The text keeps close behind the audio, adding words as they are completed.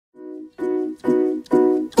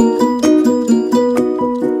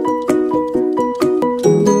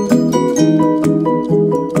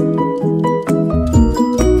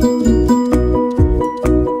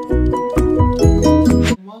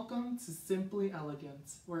Simply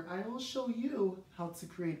Elegant, where I will show you how to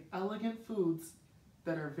create elegant foods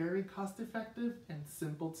that are very cost effective and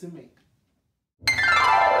simple to make.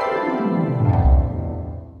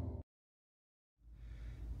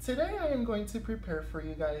 Today I am going to prepare for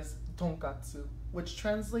you guys Tonkatsu, which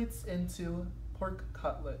translates into pork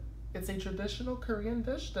cutlet. It's a traditional Korean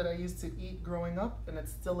dish that I used to eat growing up, and it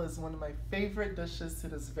still is one of my favorite dishes to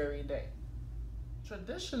this very day.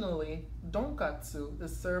 Traditionally, tonkatsu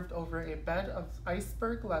is served over a bed of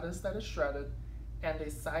iceberg lettuce that is shredded and a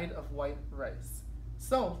side of white rice.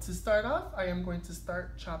 So, to start off, I am going to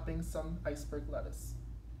start chopping some iceberg lettuce.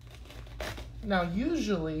 Now,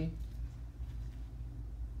 usually,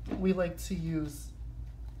 we like to use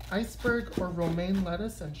iceberg or romaine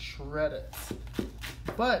lettuce and shred it.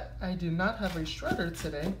 But I do not have a shredder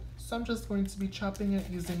today, so I'm just going to be chopping it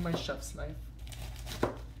using my chef's knife.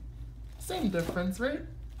 Same difference, right?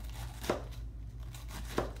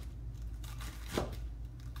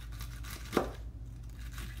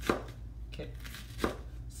 Okay,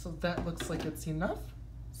 so that looks like it's enough.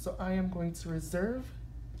 So I am going to reserve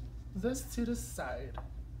this to the side.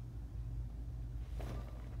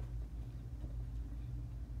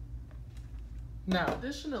 Now,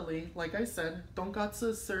 additionally, like I said, tonkatsu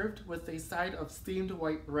is served with a side of steamed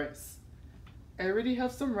white rice. I already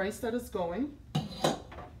have some rice that is going.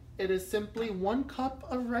 It is simply 1 cup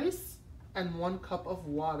of rice and 1 cup of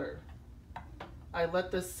water. I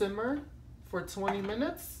let this simmer for 20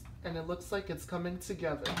 minutes and it looks like it's coming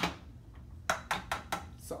together.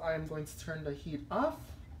 So I am going to turn the heat off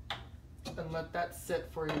and let that sit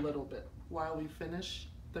for a little bit while we finish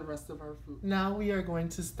the rest of our food. Now we are going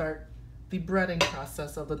to start the breading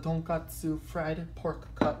process of the tonkatsu fried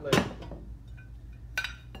pork cutlet.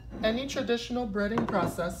 Any traditional breading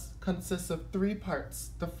process consists of 3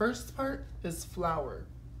 parts. The first part is flour.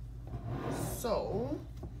 So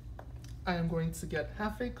I am going to get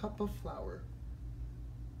half a cup of flour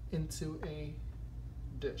into a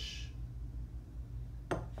dish.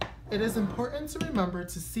 It is important to remember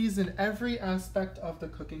to season every aspect of the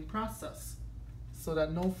cooking process so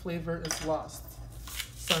that no flavor is lost.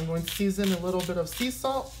 So I'm going to season a little bit of sea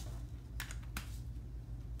salt,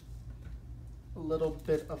 a little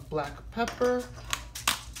bit of black pepper,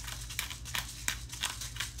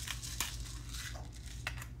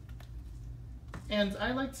 and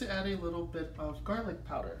I like to add a little bit of garlic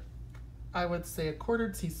powder. I would say a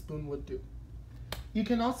 1/4 teaspoon would do. You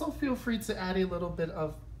can also feel free to add a little bit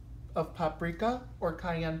of paprika or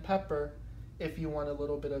cayenne pepper if you want a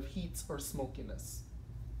little bit of heat or smokiness.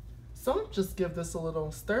 So just give this a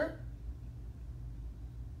little stir.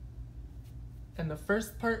 And the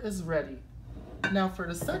first part is ready. Now for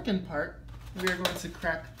the second part, we are going to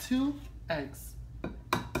crack 2 eggs.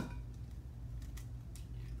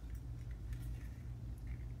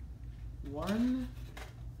 One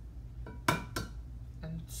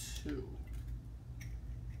and 2.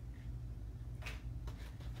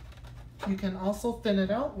 You can also thin it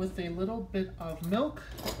out with a little bit of milk,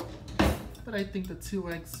 but I think the 2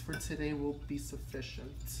 eggs for today will be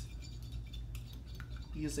sufficient.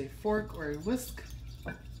 Use a fork or a whisk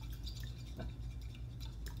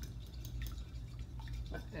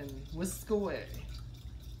and whisk away.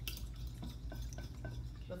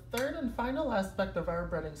 The third and final aspect of our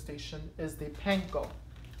breading station is the panko.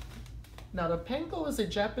 Now the panko is a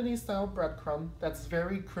Japanese style breadcrumb that's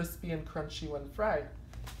very crispy and crunchy when fried.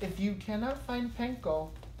 If you cannot find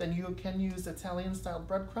panko, then you can use Italian style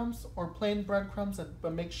breadcrumbs or plain breadcrumbs,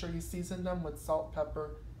 but make sure you season them with salt,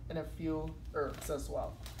 pepper, and a few herbs as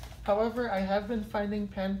well. However, I have been finding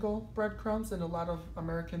panko breadcrumbs in a lot of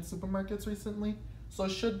American supermarkets recently, so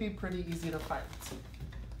it should be pretty easy to find.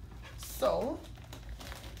 So,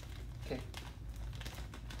 okay.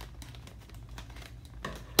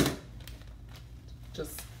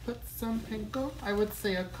 Just put some panko, I would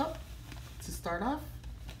say a cup to start off,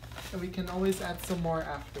 and we can always add some more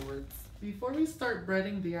afterwards. Before we start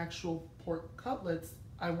breading the actual pork cutlets,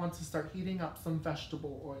 I want to start heating up some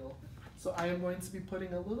vegetable oil. So I am going to be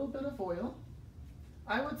putting a little bit of oil,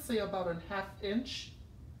 I would say about a 1/2 inch,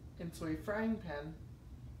 into a frying pan.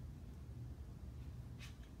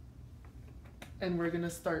 And we're gonna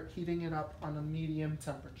start heating it up on a medium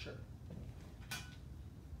temperature.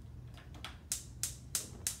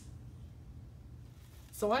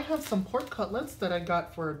 So I have some pork cutlets that I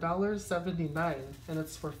got for $1.79, and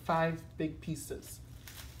it's for 5 big pieces,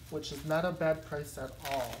 which is not a bad price at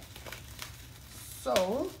all.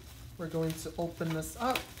 So we're going to open this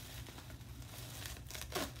up.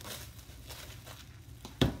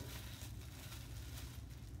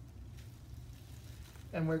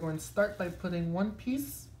 And we're going to start by putting 1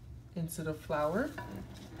 piece into the flour.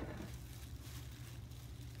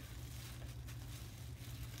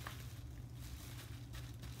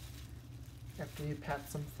 After you pat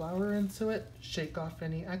some flour into it, shake off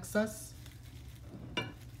any excess.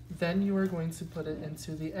 Then you are going to put it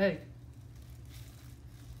into the egg.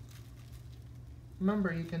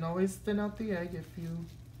 Remember, you can always thin out the egg if you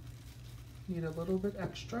need a little bit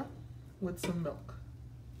extra with some milk.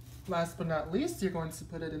 Last but not least, you're going to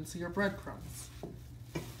put it into your breadcrumbs.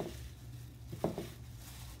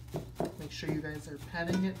 Make sure you guys are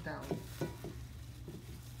patting it down.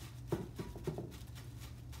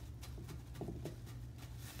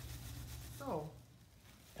 So,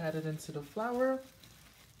 pat it into the flour.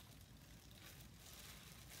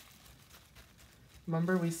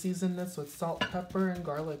 Remember, we seasoned this with salt, pepper, and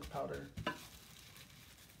garlic powder.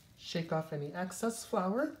 Shake off any excess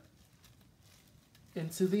flour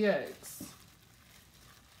into the eggs.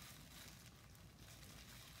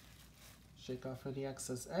 Shake off any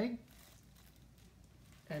excess egg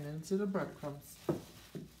and into the breadcrumbs.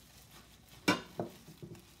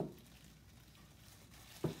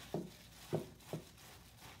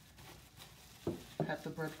 Pat the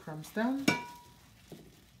breadcrumbs down.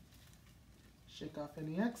 Shake off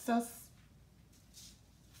any excess.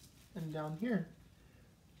 And down here.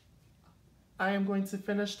 I am going to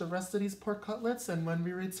finish the rest of these pork cutlets, and when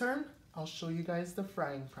we return, I'll show you guys the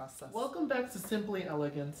frying process. Welcome back to Simply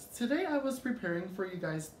Elegant. Today I was preparing for you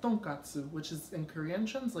guys Tonkatsu, which is in Korean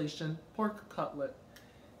translation, pork cutlet.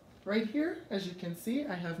 Right here, as you can see,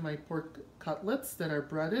 I have my pork cutlets that are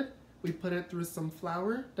breaded. We put it through some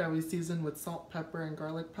flour that we seasoned with salt, pepper, and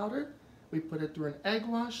garlic powder. We put it through an egg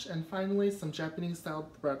wash, and finally some Japanese-style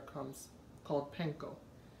breadcrumbs called panko.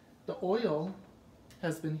 The oil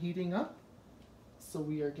has been heating up, so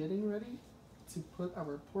we are getting ready to put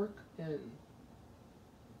our pork in.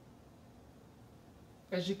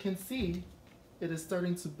 As you can see, it is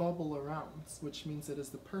starting to bubble around, which means it is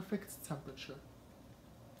the perfect temperature.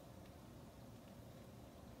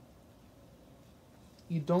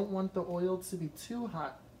 You don't want the oil to be too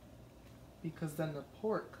hot, because then the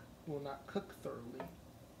pork will not cook thoroughly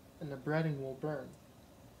and the breading will burn.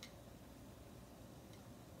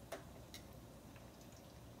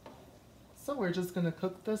 So we're just going to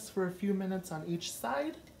cook this for a few minutes on each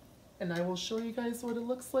side, and I will show you guys what it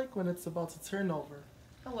looks like when it's about to turn over.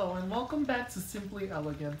 Hello and welcome back to Simply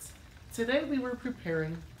Elegant. Today we were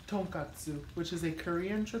preparing Tonkatsu, which is a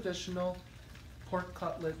Korean traditional pork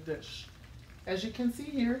cutlet dish. As you can see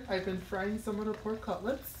here, I've been frying some of the pork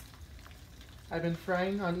cutlets. I've been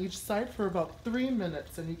frying on each side for about 3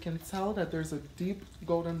 minutes, and you can tell that there's a deep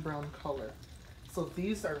golden brown color. So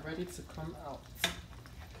these are ready to come out.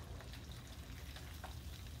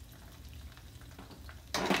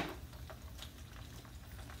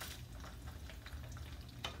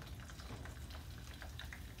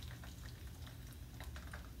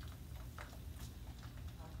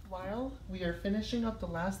 While we are finishing up the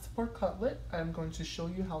last pork cutlet, I'm going to show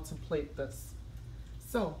you how to plate this.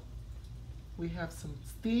 So, we have some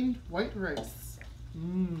steamed white rice.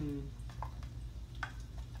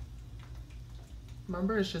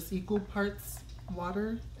 Remember, it's just equal parts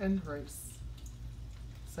water and rice.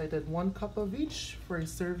 So I did 1 cup of each for a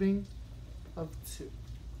serving of 2.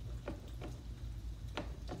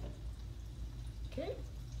 Okay.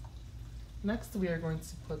 Next, we are going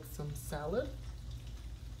to put some salad.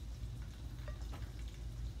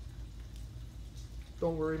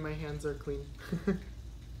 Don't worry, my hands are clean.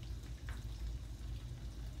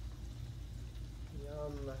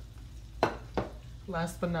 Yum.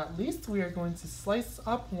 Last but not least, we are going to slice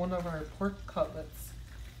up one of our pork cutlets.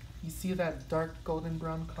 You see that dark golden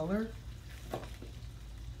brown color?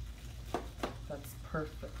 That's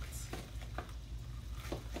perfect.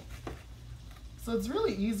 So it's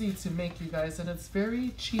really easy to make, you guys, and it's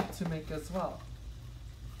very cheap to make as well.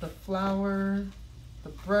 The flour, the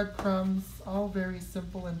breadcrumbs, all very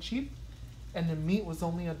simple and cheap, and the meat was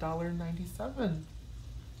only $1.97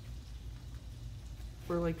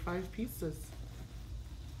 for like 5 pieces.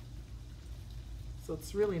 So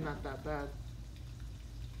it's really not that bad.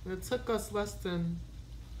 And it took us less than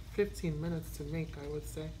 15 minutes to make, I would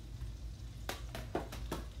say.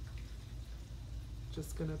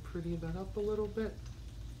 Just gonna pretty that up a little bit.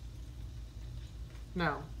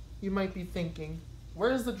 Now, you might be thinking,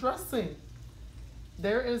 where's the dressing?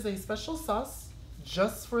 There is a special sauce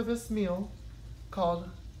just for this meal called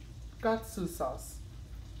Tonkatsu sauce,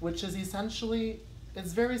 which is essentially,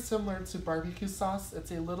 it's very similar to barbecue sauce. It's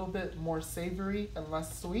a little bit more savory and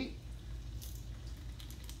less sweet.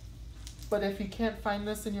 But if you can't find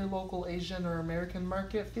this in your local Asian or American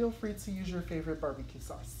market, feel free to use your favorite barbecue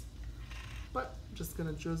sauce. But I'm just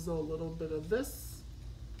gonna drizzle a little bit of this.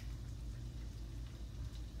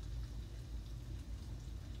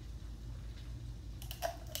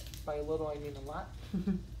 by a little, I mean a lot.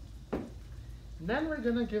 Then we're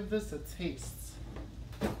gonna give this a taste.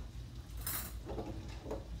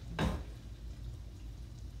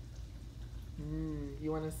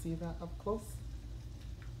 You wanna see that up close?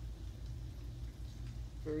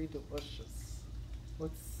 Very delicious.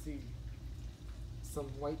 Let's see. Some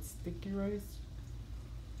white sticky rice.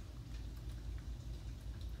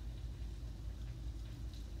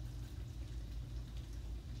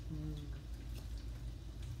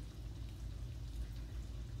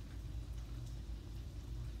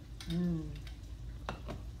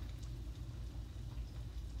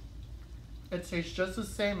 It tastes just the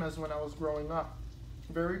same as when I was growing up.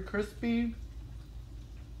 Very crispy,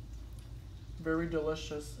 very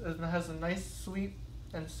delicious. And it has a nice sweet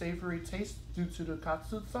and savory taste due to the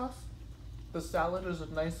katsu sauce. The salad is a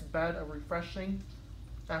nice bed of refreshing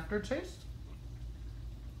aftertaste.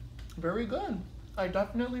 Very good. I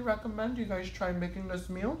definitely recommend you guys try making this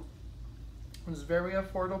meal. It's very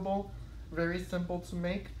affordable, very simple to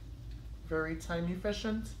make, very time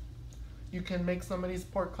efficient. You can make some of these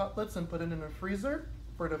pork cutlets and put it in the freezer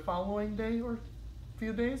for the following day or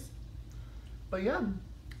few days. But yeah,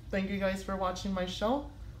 thank you guys for watching my show.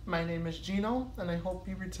 My name is Gino, and I hope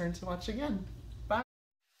you return to watch again.